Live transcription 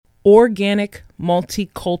Organic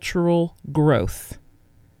multicultural growth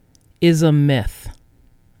is a myth.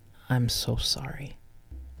 I'm so sorry.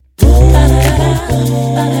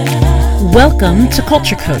 Welcome to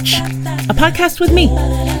Culture Coach, a podcast with me,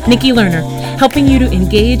 Nikki Lerner, helping you to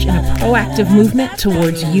engage in a proactive movement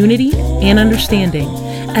towards unity and understanding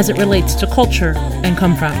as it relates to culture and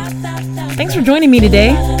come from. Thanks for joining me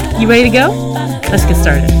today. You ready to go? Let's get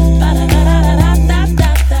started.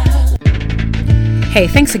 Hey,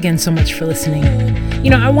 thanks again so much for listening.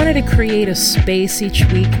 I wanted to create a space each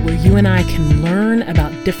week where you and I can learn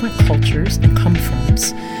about different cultures and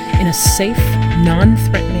come-froms in a safe,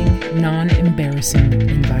 non-threatening, non-embarrassing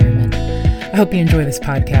environment. I hope you enjoy this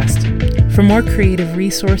podcast. For more creative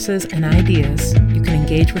resources and ideas, you can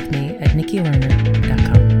engage with me at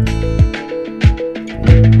nikkilerner.com.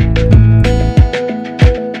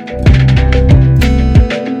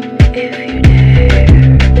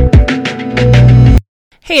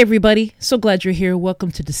 Hey everybody, so glad you're here. Welcome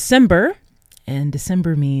to December, and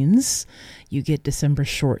December means you get December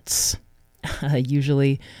shorts.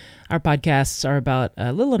 Usually our podcasts are about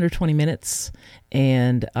a little under 20 minutes,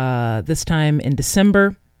 and this time in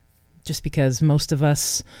December, just because most of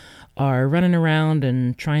us are running around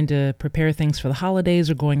and trying to prepare things for the holidays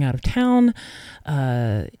or going out of town,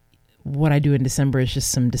 what I do in December is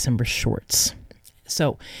just some December shorts.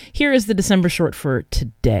 So here is the December short for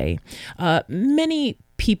today. Many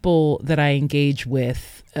people that I engage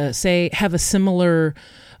with have a similar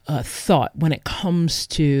thought when it comes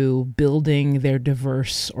to building their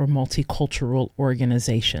diverse or multicultural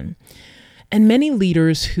organization. And many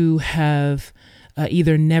leaders who have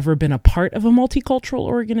either never been a part of a multicultural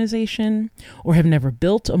organization or have never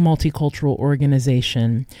built a multicultural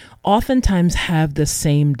organization oftentimes have the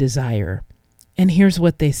same desire. And here's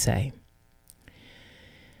what they say.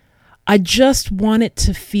 I just want it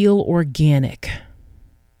to feel organic.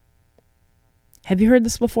 Have you heard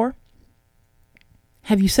this before?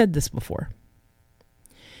 Have you said this before?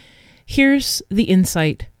 Here's the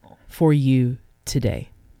insight for you today,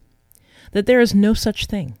 that there is no such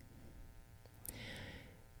thing.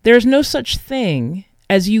 There is no such thing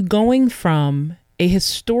as you going from a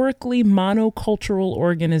historically monocultural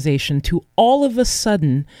organization to all of a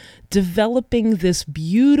sudden developing this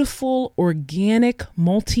beautiful, organic,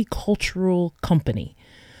 multicultural company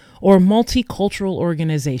or multicultural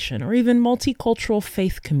organization or even multicultural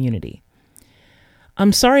faith community.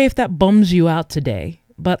 I'm sorry if that bums you out today,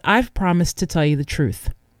 but I've promised to tell you the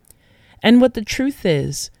truth. And what the truth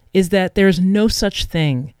is that there's no such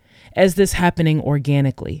thing as this happening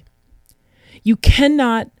organically. You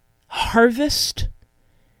cannot harvest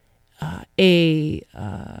a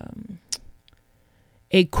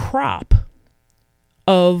crop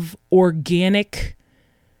of organic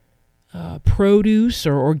produce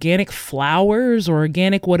or organic flowers or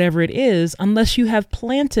organic whatever it is unless you have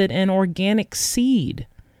planted an organic seed.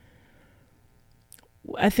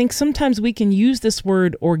 I think sometimes we can use this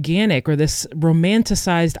word organic or this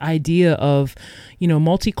romanticized idea of,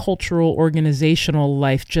 multicultural organizational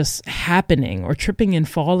life just happening or tripping and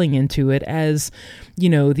falling into it as,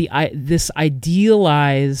 this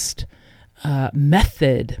idealized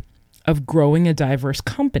method of growing a diverse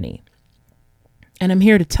company. And I'm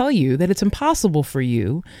here to tell you that it's impossible for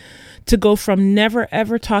you to go from never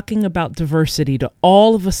ever talking about diversity to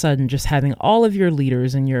all of a sudden just having all of your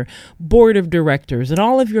leaders and your board of directors and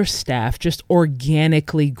all of your staff just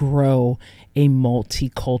organically grow a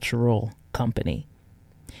multicultural company.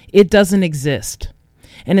 It doesn't exist,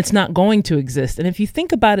 and it's not going to exist. And if you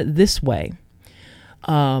think about it this way,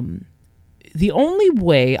 the only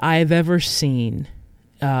way I've ever seen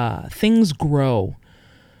things grow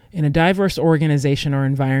in a diverse organization or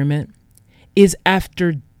environment is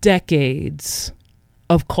after decades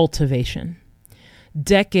of cultivation,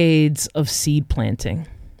 decades of seed planting,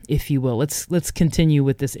 if you will. Let's continue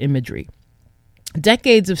with this imagery.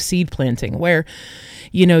 Decades of seed planting where,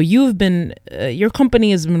 you've been, your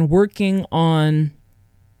company has been working on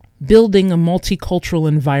building a multicultural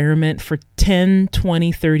environment for 10,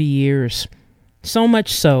 20, 30 years. So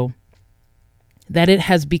much so that it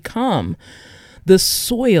has become the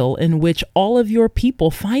soil in which all of your people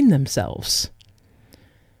find themselves.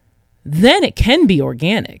 Then it can be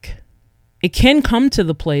organic. It can come to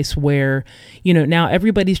the place where, now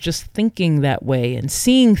everybody's just thinking that way and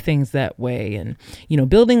seeing things that way and,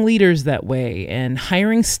 building leaders that way and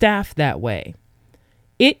hiring staff that way.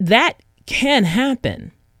 That can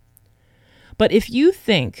happen. But if you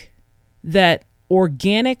think that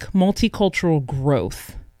organic multicultural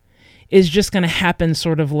growth is just going to happen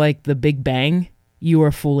sort of like the Big Bang, you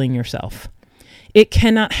are fooling yourself. It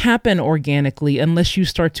cannot happen organically unless you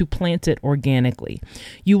start to plant it organically.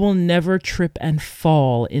 You will never trip and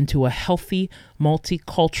fall into a healthy,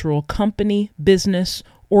 multicultural company, business,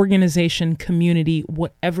 organization, community,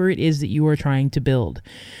 whatever it is that you are trying to build.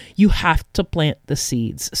 You have to plant the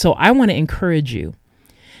seeds. So I want to encourage you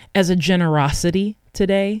as a generosity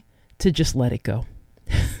today to just let it go.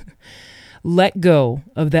 Let go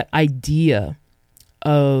of that idea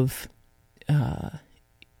of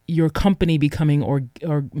your company becoming or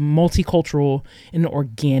multicultural in an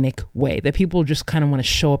organic way, that people just kind of want to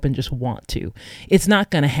show up and just want to. It's not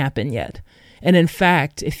going to happen yet. And in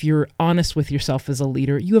fact, if you're honest with yourself as a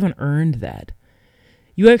leader, you haven't earned that.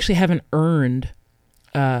 You actually haven't earned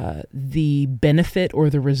the benefit or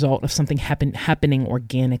the result of something happening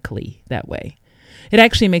organically that way. It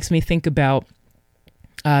actually makes me think about,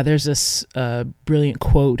 there's this brilliant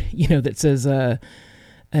quote, that says an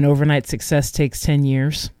overnight success takes 10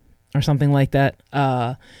 years or something like that.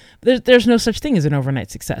 There's no such thing as an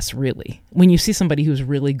overnight success, really. When you see somebody who's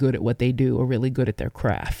really good at what they do or really good at their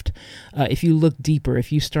craft, if you look deeper,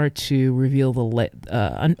 if you start to reveal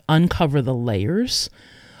uncover the layers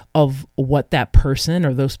of what that person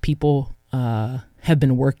or those people have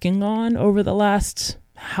been working on over the last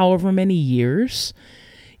however many years,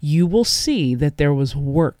 you will see that there was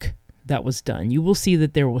work that was done. You will see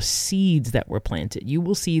that there were seeds that were planted. You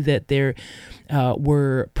will see that there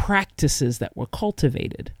were practices that were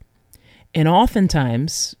cultivated. And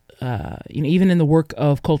oftentimes, even in the work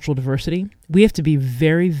of cultural diversity, we have to be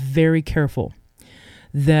very, very careful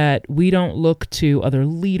that we don't look to other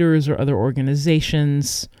leaders or other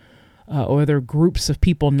organizations or other groups of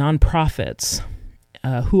people, nonprofits,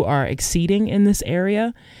 who are exceeding in this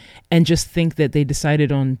area and just think that they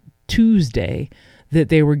decided on Tuesday that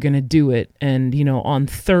they were going to do it. And, on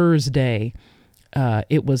Thursday,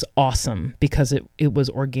 it was awesome because it was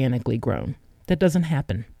organically grown. That doesn't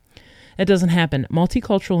happen. It doesn't happen.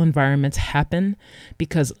 Multicultural environments happen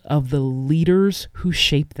because of the leaders who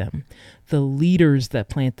shape them, the leaders that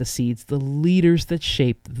plant the seeds, the leaders that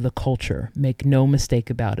shape the culture. Make no mistake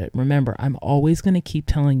about it. Remember, I'm always going to keep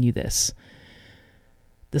telling you this.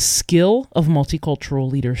 The skill of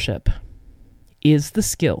multicultural leadership is the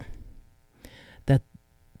skill that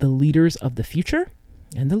the leaders of the future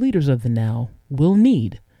and the leaders of the now will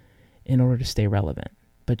need in order to stay relevant.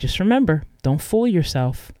 But just remember, don't fool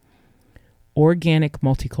yourself. Organic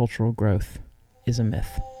multicultural growth is a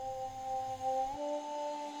myth.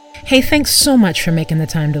 Hey, thanks so much for making the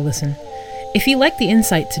time to listen. If you like the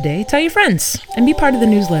insight today, tell your friends and be part of the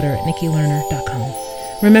newsletter at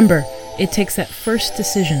nikkilerner.com. Remember, it takes that first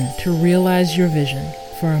decision to realize your vision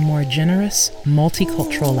for a more generous,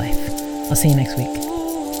 multicultural life. I'll see you next week.